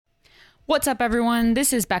What's up, everyone?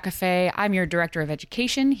 This is Becca Fay. I'm your Director of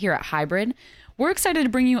Education here at Hybrid. We're excited to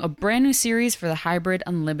bring you a brand new series for the Hybrid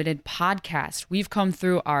Unlimited podcast. We've come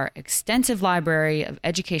through our extensive library of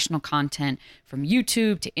educational content from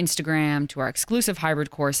YouTube to Instagram to our exclusive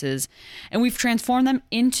Hybrid courses, and we've transformed them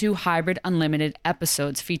into Hybrid Unlimited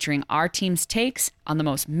episodes featuring our team's takes on the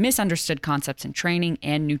most misunderstood concepts in training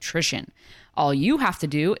and nutrition. All you have to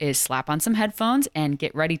do is slap on some headphones and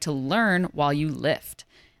get ready to learn while you lift.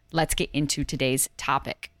 Let's get into today's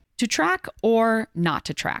topic. To track or not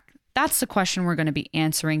to track? That's the question we're going to be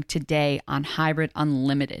answering today on Hybrid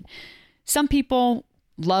Unlimited. Some people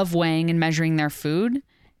love weighing and measuring their food,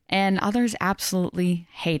 and others absolutely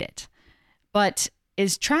hate it. But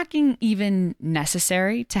is tracking even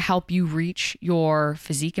necessary to help you reach your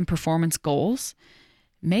physique and performance goals?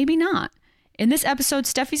 Maybe not. In this episode,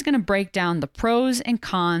 Steffi's going to break down the pros and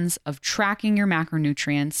cons of tracking your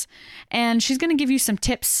macronutrients, and she's going to give you some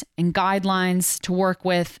tips and guidelines to work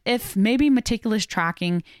with if maybe meticulous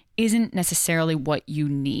tracking isn't necessarily what you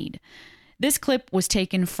need. This clip was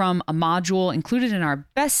taken from a module included in our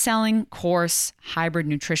best-selling course, Hybrid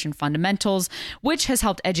Nutrition Fundamentals, which has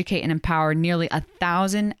helped educate and empower nearly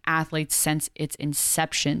 1,000 athletes since its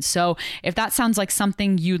inception. So if that sounds like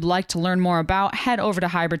something you'd like to learn more about, head over to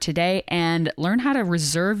Hybrid today and learn how to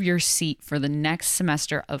reserve your seat for the next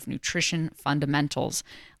semester of Nutrition Fundamentals.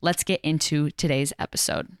 Let's get into today's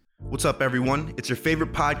episode. What's up, everyone? It's your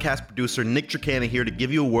favorite podcast producer, Nick Tricana, here to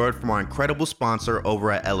give you a word from our incredible sponsor over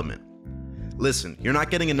at Element. Listen, you're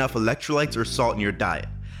not getting enough electrolytes or salt in your diet.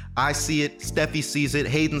 I see it, Steffi sees it,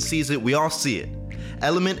 Hayden sees it, we all see it.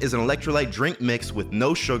 Element is an electrolyte drink mix with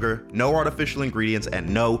no sugar, no artificial ingredients, and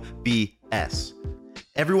no BS.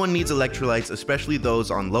 Everyone needs electrolytes, especially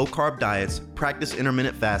those on low-carb diets, practice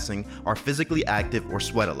intermittent fasting, are physically active, or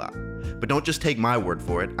sweat a lot. But don't just take my word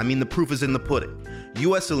for it. I mean, the proof is in the pudding.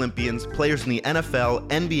 U.S. Olympians, players in the NFL,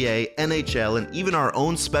 NBA, NHL, and even our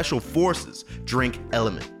own special forces drink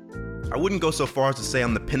Element. I wouldn't go so far as to say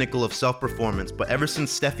I'm the pinnacle of self-performance, but ever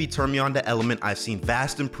since Steffi turned me on to Element, I've seen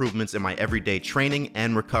vast improvements in my everyday training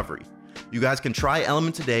and recovery. You guys can try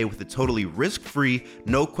Element today with a totally risk-free,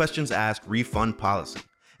 no questions asked refund policy.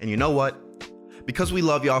 And you know what? Because we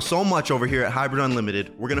love y'all so much over here at Hybrid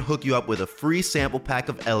Unlimited, we're gonna hook you up with a free sample pack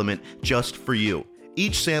of Element just for you.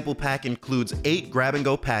 Each sample pack includes 8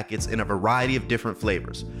 grab-and-go packets in a variety of different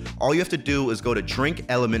flavors. All you have to do is go to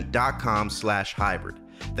drinkelement.com/hybrid.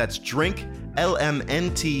 That's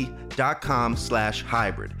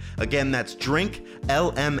drinklmnt.com/hybrid. Again, that's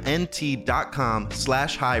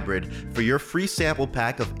drinklmnt.com/hybrid for your free sample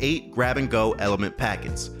pack of 8 grab-and-go Element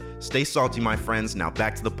packets. Stay salty, my friends. Now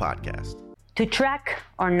back to the podcast. To track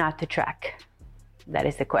or not to track? That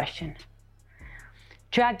is the question.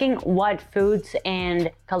 Tracking what foods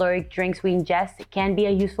and caloric drinks we ingest can be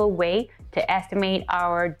a useful way to estimate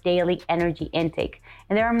our daily energy intake.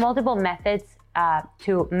 And there are multiple methods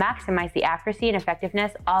to maximize the accuracy and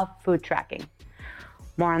effectiveness of food tracking.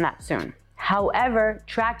 More on that soon. However,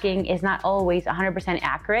 tracking is not always 100%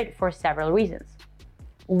 accurate for several reasons.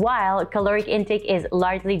 While caloric intake is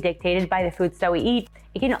largely dictated by the foods that we eat,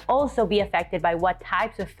 it can also be affected by what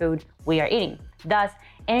types of food we are eating. Thus,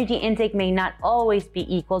 energy intake may not always be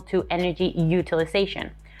equal to energy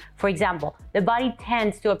utilization. For example, the body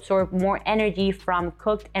tends to absorb more energy from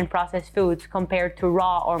cooked and processed foods compared to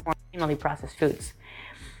raw or more minimally processed foods.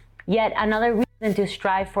 Yet another reason to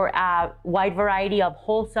strive for a wide variety of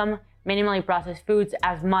wholesome, minimally processed foods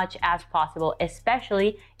as much as possible,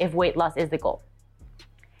 especially if weight loss is the goal.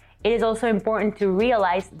 It is also important to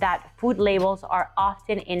realize that food labels are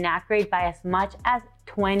often inaccurate by as much as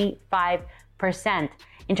 25%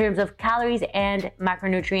 in terms of calories and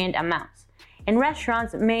macronutrient amounts. And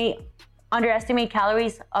restaurants may underestimate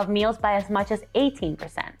calories of meals by as much as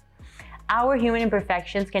 18%. Our human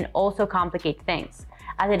imperfections can also complicate things,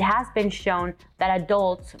 as it has been shown that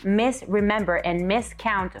adults misremember and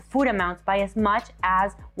miscount food amounts by as much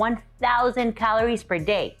as 1,000 calories per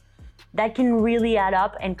day. That can really add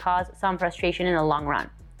up and cause some frustration in the long run.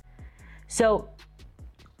 So,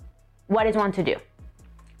 what is one to do?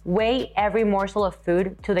 Weigh every morsel of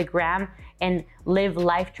food to the gram and live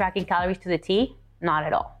life tracking calories to the T? Not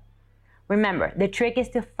at all. Remember, the trick is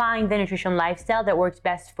to find the nutrition lifestyle that works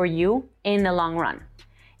best for you in the long run.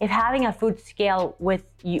 If having a food scale with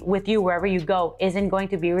you wherever you go isn't going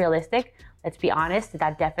to be realistic, let's be honest,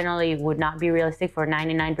 that definitely would not be realistic for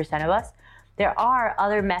 99% of us. There are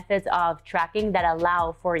other methods of tracking that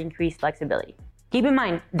allow for increased flexibility. Keep in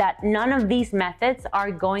mind that none of these methods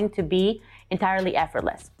are going to be entirely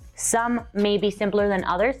effortless. Some may be simpler than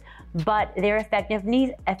others, but their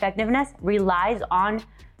effectiveness relies on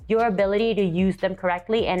your ability to use them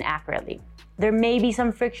correctly and accurately. There may be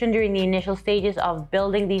some friction during the initial stages of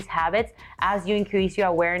building these habits as you increase your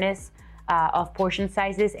awareness of portion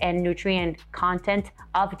sizes and nutrient content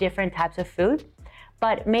of different types of food.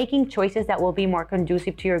 But making choices that will be more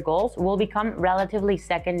conducive to your goals will become relatively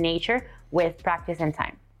second nature with practice and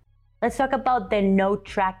time. Let's talk about the no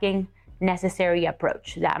tracking necessary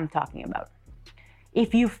approach that I'm talking about.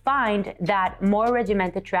 If you find that more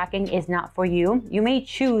regimented tracking is not for you, you may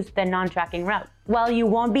choose the non-tracking route. While you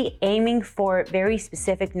won't be aiming for very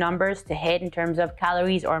specific numbers to hit in terms of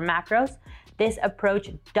calories or macros, this approach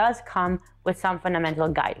does come with some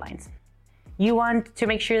fundamental guidelines. You want to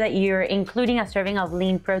make sure that you're including a serving of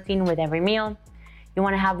lean protein with every meal. You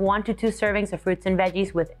want to have 1 to 2 servings of fruits and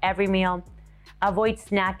veggies with every meal. Avoid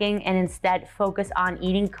snacking and instead focus on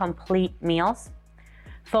eating complete meals.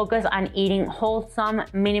 Focus on eating wholesome,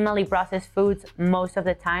 minimally processed foods most of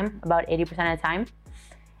the time, about 80% of the time.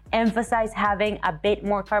 Emphasize having a bit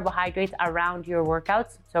more carbohydrates around your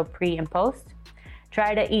workouts, so pre and post.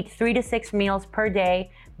 Try to eat 3 to 6 meals per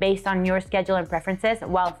day based on your schedule and preferences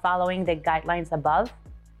while following the guidelines above.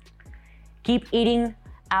 Keep eating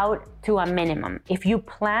out to a minimum. If you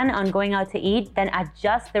plan on going out to eat, then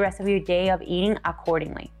adjust the rest of your day of eating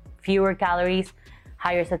accordingly. Fewer calories,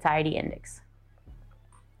 higher satiety index.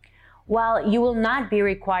 While you will not be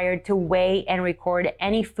required to weigh and record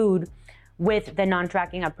any food with the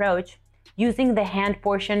non-tracking approach, using the hand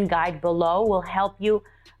portion guide below will help you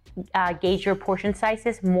gauge your portion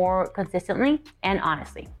sizes more consistently and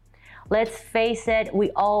honestly. Let's face it,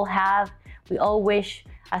 we all wish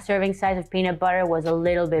a serving size of peanut butter was a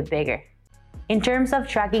little bit bigger. In terms of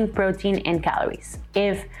tracking protein and calories,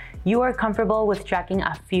 if you are comfortable with tracking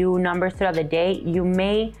a few numbers throughout the day, you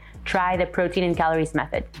may try the protein and calories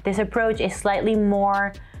method. This approach is slightly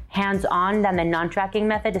more hands-on than the non-tracking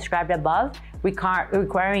method described above,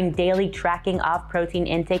 requiring daily tracking of protein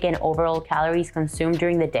intake and overall calories consumed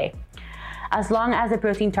during the day. As long as the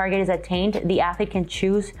protein target is attained, the athlete can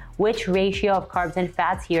choose which ratio of carbs and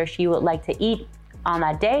fats he or she would like to eat on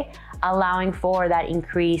that day, allowing for that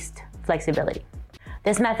increased flexibility.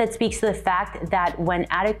 This method speaks to the fact that when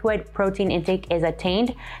adequate protein intake is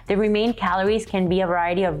attained, the remaining calories can be a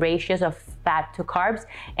variety of ratios of fat to carbs,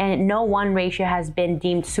 and no one ratio has been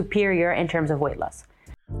deemed superior in terms of weight loss.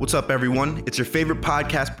 What's up, everyone? It's your favorite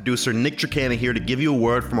podcast producer, Nick Tricana, here to give you a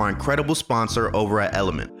word from our incredible sponsor over at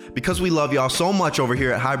Element. Because we love y'all so much over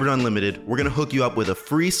here at Hybrid Unlimited, we're going to hook you up with a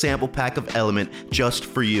free sample pack of Element just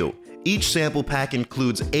for you. Each sample pack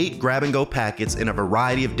includes 8 grab-and-go packets in a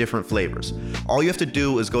variety of different flavors. All you have to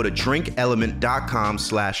do is go to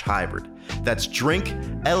drinkelement.com/hybrid. That's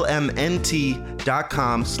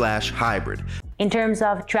drinklmnt.com/hybrid. In terms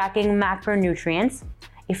of tracking macronutrients,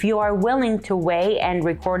 if you are willing to weigh and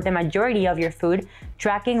record the majority of your food,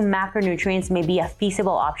 tracking macronutrients may be a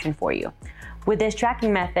feasible option for you. With this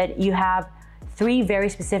tracking method, you have 3 very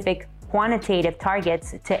specific quantitative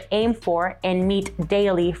targets to aim for and meet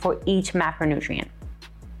daily for each macronutrient.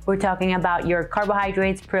 We're talking about your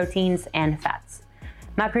carbohydrates, proteins, and fats.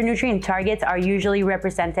 Macronutrient targets are usually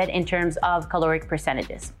represented in terms of caloric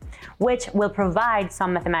percentages, which will provide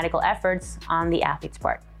some mathematical efforts on the athlete's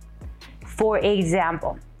part. For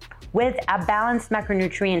example, with a balanced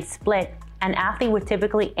macronutrient split, an athlete would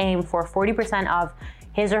typically aim for 40% of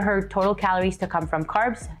his or her total calories to come from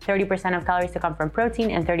carbs, 30% of calories to come from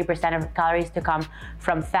protein, and 30% of calories to come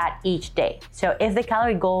from fat each day. So if the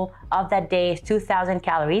calorie goal of that day is 2,000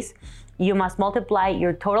 calories, you must multiply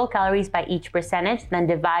your total calories by each percentage, then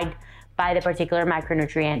divide by the particular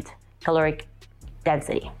macronutrient caloric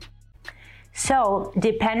density. So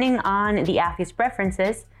depending on the athlete's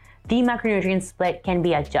preferences, the macronutrient split can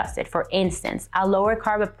be adjusted. For instance, a lower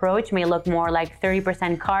carb approach may look more like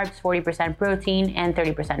 30% carbs, 40% protein, and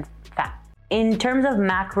 30% fat. In terms of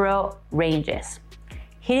macro ranges,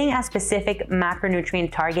 hitting a specific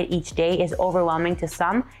macronutrient target each day is overwhelming to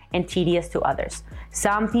some and tedious to others.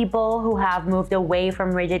 Some people who have moved away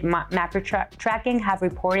from rigid macro tracking have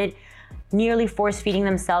reported nearly force-feeding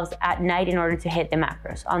themselves at night in order to hit the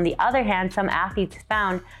macros. On the other hand, some athletes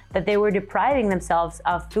found that they were depriving themselves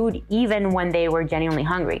of food even when they were genuinely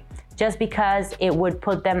hungry, just because it would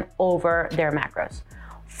put them over their macros.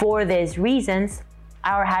 For these reasons,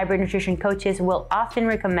 our hybrid nutrition coaches will often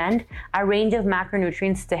recommend a range of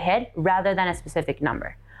macronutrients to hit rather than a specific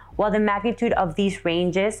number. While the magnitude of these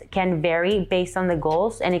ranges can vary based on the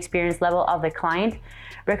goals and experience level of the client,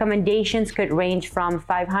 recommendations could range from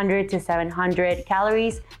 500 to 700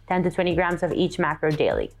 calories, 10 to 20 grams of each macro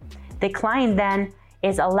daily. The client then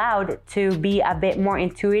is allowed to be a bit more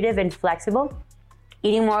intuitive and flexible,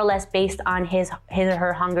 eating more or less based on his or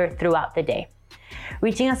her hunger throughout the day.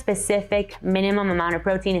 Reaching a specific minimum amount of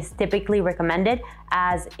protein is typically recommended,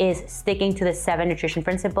 as is sticking to the 7 nutrition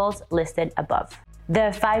principles listed above.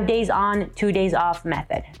 The 5 days on, 2 days off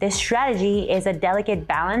method. This strategy is a delicate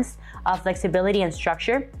balance of flexibility and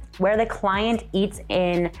structure, where the client eats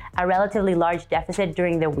in a relatively large deficit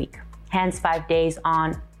during the week, hence 5 days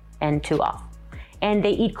on and 2 off. And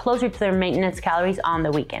they eat closer to their maintenance calories on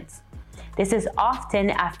the weekends. This is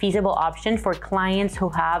often a feasible option for clients who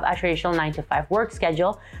have a traditional 9-to-5 work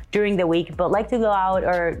schedule during the week, but like to go out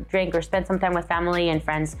or drink or spend some time with family and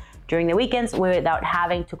friends during the weekends without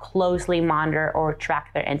having to closely monitor or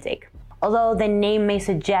track their intake. Although the name may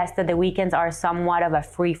suggest that the weekends are somewhat of a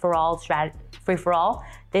free-for-all,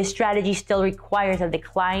 this strategy still requires that the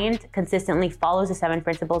client consistently follows the 7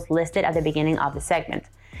 principles listed at the beginning of the segment.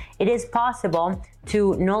 It is possible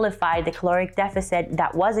to nullify the caloric deficit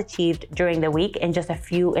that was achieved during the week in just a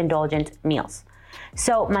few indulgent meals.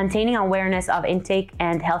 So maintaining awareness of intake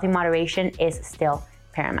and healthy moderation is still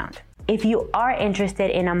paramount. If you are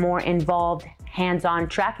interested in a more involved hands-on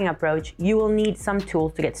tracking approach, you will need some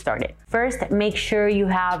tools to get started. First, make sure you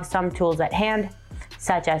have some tools at hand,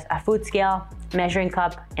 such as a food scale, measuring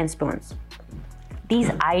cup, and spoons. These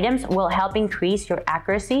items will help increase your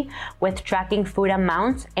accuracy with tracking food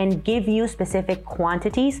amounts and give you specific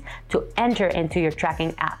quantities to enter into your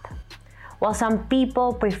tracking app. While some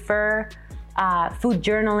people prefer food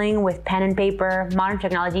journaling with pen and paper, modern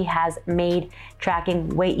technology has made tracking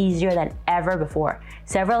way easier than ever before.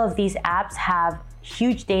 Several of these apps have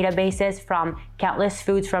huge databases from countless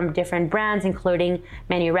foods from different brands, including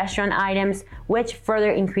many restaurant items, which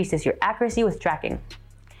further increases your accuracy with tracking.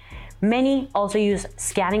 Many also use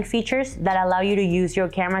scanning features that allow you to use your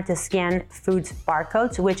camera to scan food's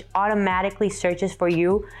barcodes, which automatically searches for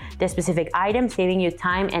you the specific item, saving you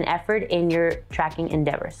time and effort in your tracking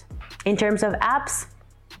endeavors. In terms of apps,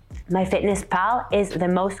 MyFitnessPal is the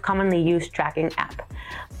most commonly used tracking app,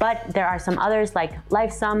 but there are some others like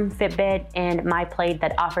LifeSum, Fitbit, and MyPlate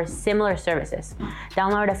that offer similar services.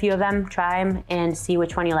 Download a few of them, try them, and see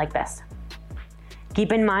which one you like best.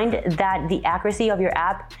 Keep in mind that the accuracy of your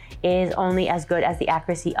app is only as good as the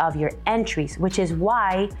accuracy of your entries, which is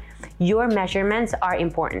why your measurements are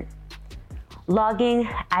important. Logging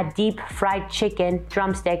a deep fried chicken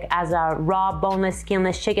drumstick as a raw, boneless,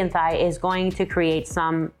 skinless chicken thigh is going to create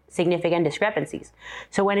some significant discrepancies.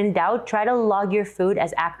 So when in doubt, try to log your food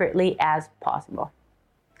as accurately as possible.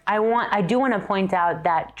 I do want to point out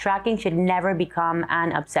that tracking should never become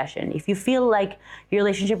an obsession. If you feel like your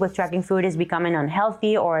relationship with tracking food is becoming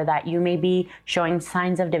unhealthy or that you may be showing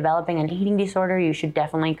signs of developing an eating disorder, you should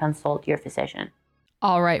definitely consult your physician.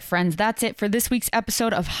 All right, friends, that's it for this week's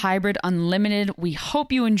episode of Hybrid Unlimited. We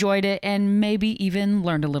hope you enjoyed it and maybe even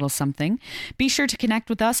learned a little something. Be sure to connect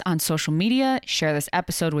with us on social media, share this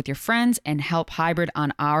episode with your friends, and help Hybrid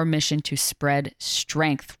on our mission to spread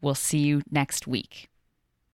strength. We'll see you next week.